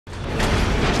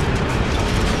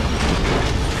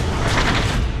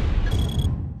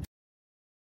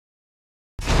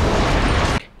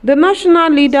The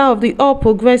national leader of the All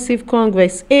Progressive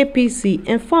Congress (APC)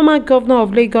 and former governor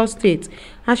of Lagos State,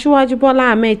 Asiwaju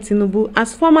Bola Ahmed Tinubu,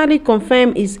 has formally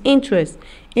confirmed his interest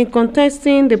in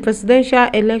contesting the presidential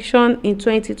election in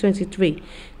 2023.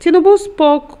 Tinubu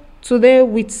spoke today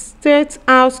with State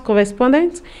House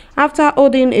correspondents after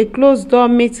holding a closed-door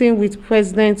meeting with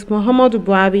President Muhammadu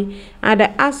Buhari at the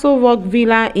Aso Rock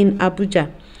Villa in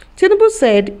Abuja. Tinubu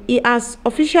said he has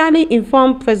officially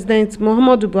informed President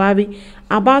Muhammadu Buhari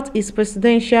about his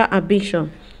presidential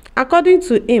ambition. According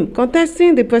to him,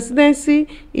 contesting the presidency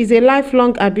is a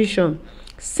lifelong ambition.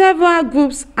 Several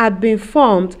groups had been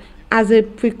formed as a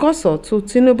precursor to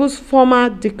Tinubu's former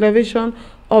declaration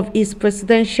of his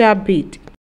presidential bid.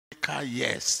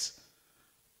 Yes,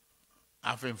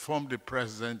 I've informed the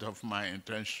president of my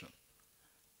intention,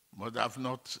 but I've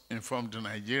not informed the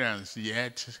Nigerians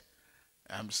yet.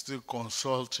 I'm still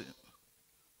consulting,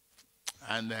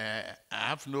 and I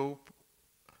have no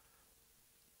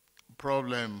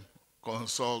problem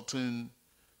consulting,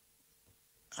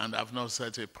 and I've not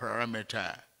set a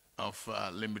parameter of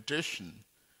limitation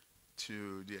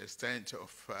to the extent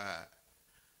of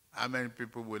how many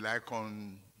people will I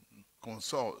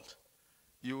consult.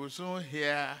 You will soon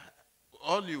hear,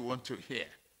 all you want to hear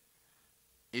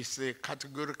is a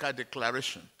categorical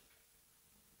declaration.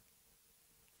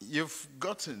 You've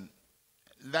gotten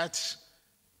that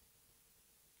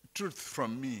truth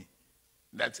from me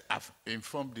that I've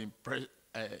informed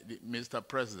Mr.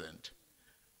 President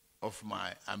of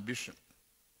my ambition.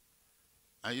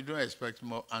 And you don't expect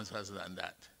more answers than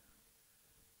that.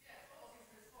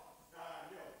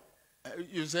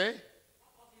 You say?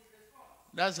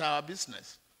 That's our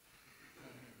business.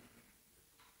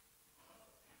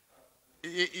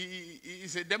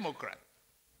 He's a Democrat.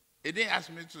 He didn't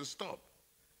ask me to stop.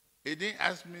 He didn't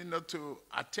ask me not to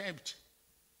attempt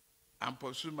and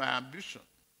pursue my ambition.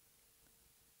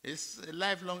 It's a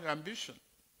lifelong ambition.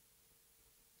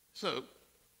 So,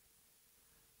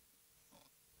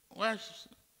 why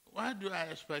do I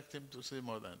expect him to say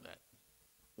more than that?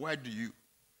 Why do you?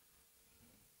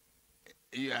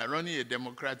 You are running a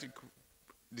democratic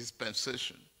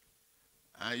dispensation,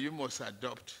 and you must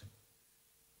adopt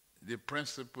the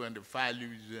principle and the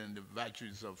values and the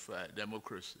virtues of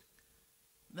democracy.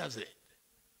 That's it.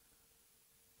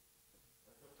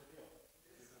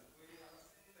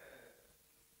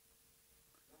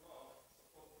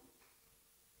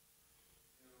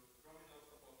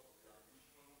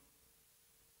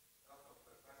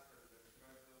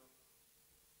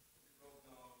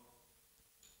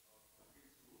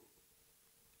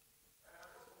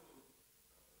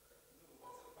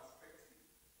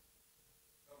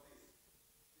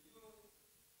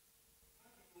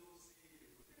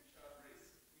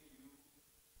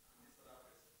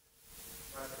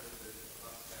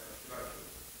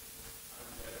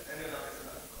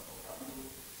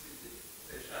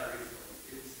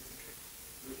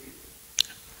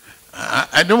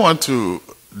 I don't want to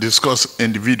discuss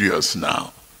individuals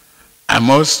now. I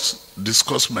must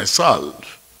discuss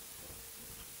myself.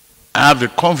 I have the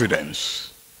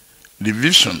confidence, the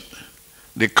vision,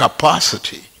 the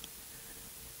capacity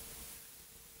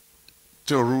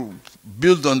to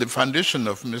build on the foundation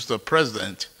of Mr.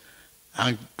 President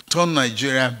and turn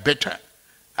Nigeria better.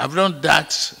 I've done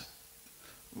that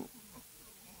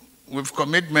with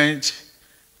commitment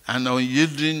and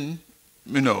unyielding,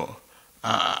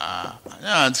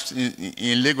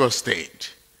 in Lagos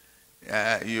State.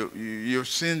 You've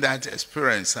seen that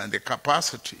experience and the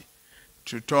capacity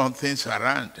to turn things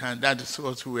around, and that is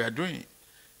what we are doing.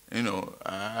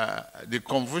 The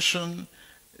confusion,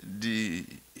 the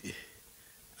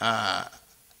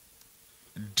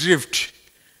drift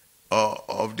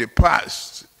of the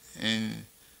past in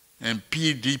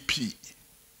PDP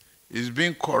is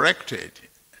being corrected,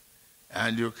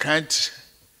 and you can't,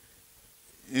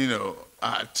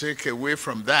 take away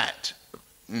from that,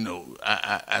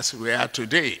 as we are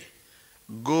today.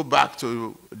 Go back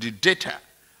to the data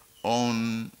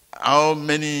on how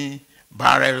many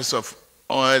barrels of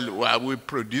oil were we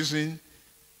producing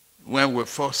when we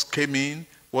first came in,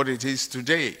 what it is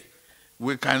today.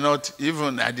 We cannot,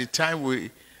 even at the time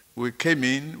we came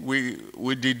in,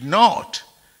 we did not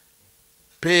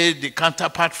pay the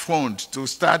counterpart fund to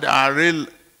start our rail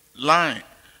line.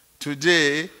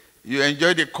 Today, you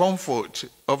enjoy the comfort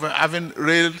of having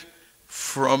rail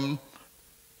from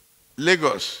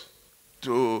Lagos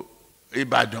to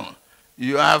Ibadan.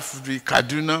 You have the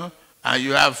Kaduna, and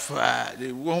you have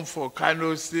the one for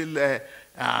Kano still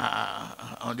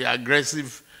on the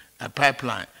aggressive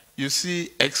pipeline. You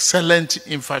see excellent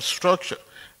infrastructure.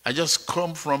 I just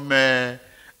come from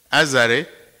Azare,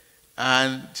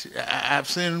 and I've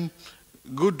seen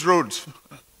good roads,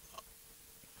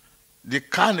 the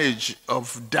carnage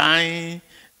of dying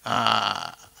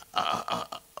on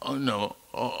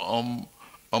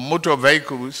motor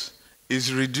vehicles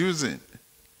is reducing,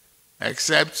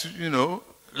 except,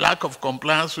 lack of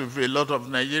compliance with a lot of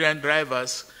Nigerian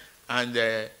drivers and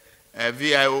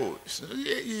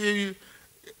VIOs.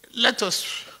 Let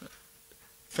us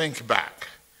think back.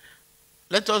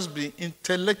 Let us be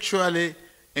intellectually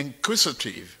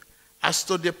inquisitive as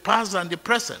to the past and the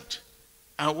present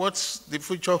and what the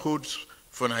future holds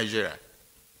for Nigeria.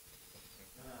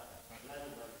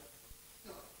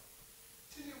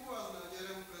 Tinubu as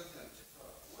Nigerian president,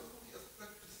 what do we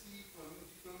expect to see from him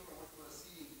different from what we are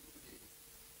seeing today?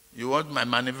 You want my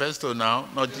manifesto now?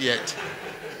 Not yet.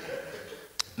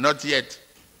 Not yet.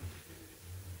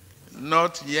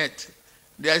 Not yet.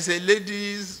 There's a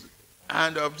lady's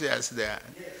hand upstairs there.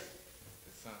 Yes.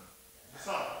 The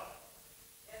son.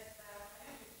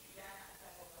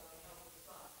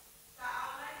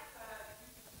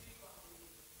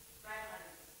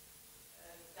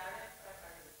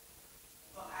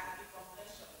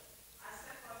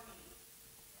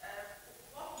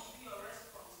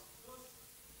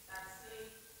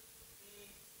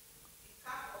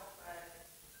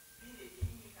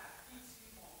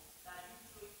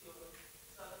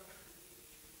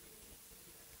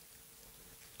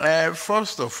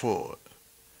 First of all,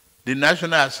 the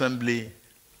National Assembly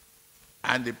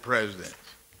and the President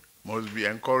must be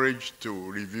encouraged to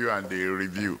review, and they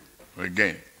review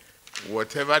again.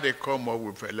 Whatever they come up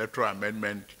with electoral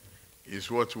amendment is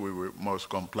what we must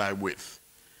comply with.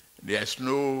 There's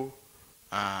no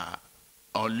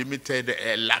unlimited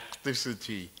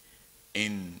elasticity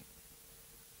in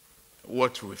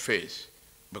what we face,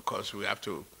 because we have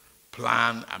to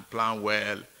plan and plan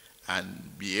well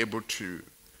and be able to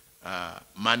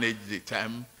manage the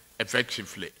time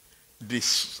effectively.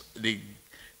 The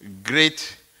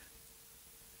great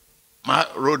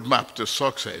roadmap to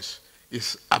success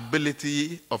is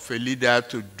ability of a leader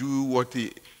to do what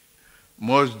he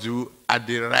must do at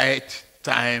the right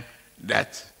time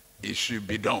that it should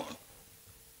be done.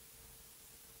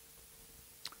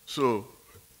 So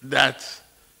that,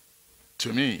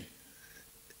 to me,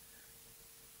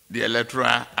 the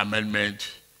electoral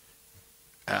amendment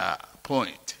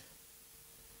point,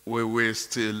 we will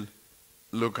still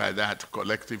look at that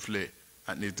collectively,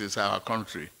 and it is our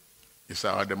country, it's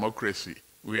our democracy.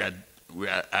 We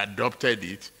adopted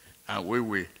it, and we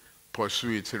will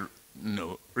pursue it,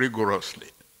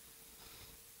 rigorously.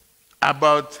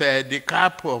 About the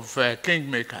cap of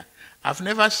kingmaker, I've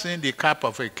never seen the cap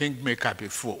of a kingmaker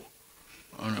before.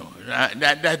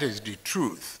 That is the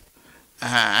truth.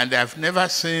 And I've never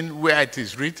seen where it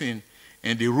is written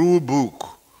in the rule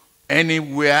book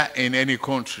anywhere in any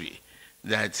country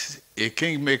that a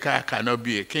kingmaker cannot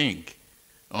be a king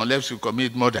unless you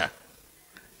commit murder.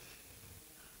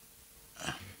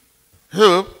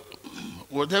 So,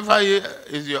 whatever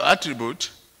is your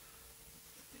attribute,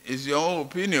 is your own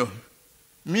opinion.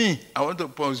 Me, I want to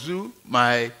pursue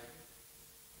my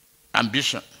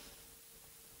ambition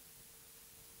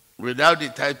without the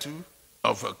title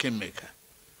of a kingmaker.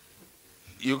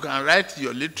 You can write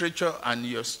your literature and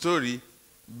your story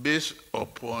based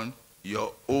upon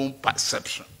your own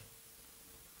perception.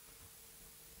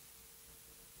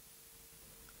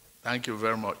 Thank you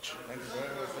very much. Thank you very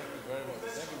much. Thank you very much.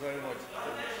 Thank you very much.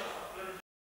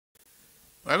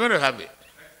 We're going to have it.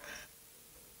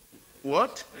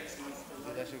 What?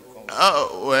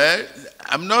 Oh, well,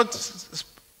 I'm not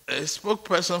a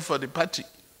spokesperson for the party.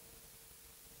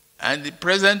 And the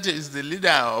president is the leader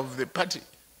of the party.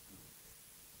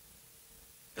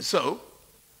 So,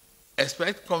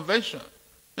 expect convention.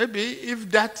 Maybe if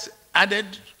that's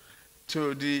added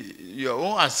to your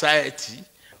own anxiety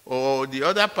or the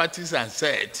other party's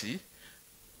anxiety,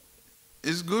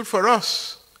 it's good for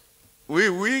us. We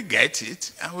will get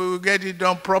it, and we will get it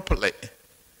done properly.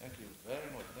 Thank you very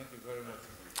much. Thank you very much.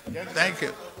 Thank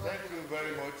you. Thank you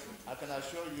very much. I can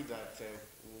assure you that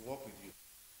we'll work with you.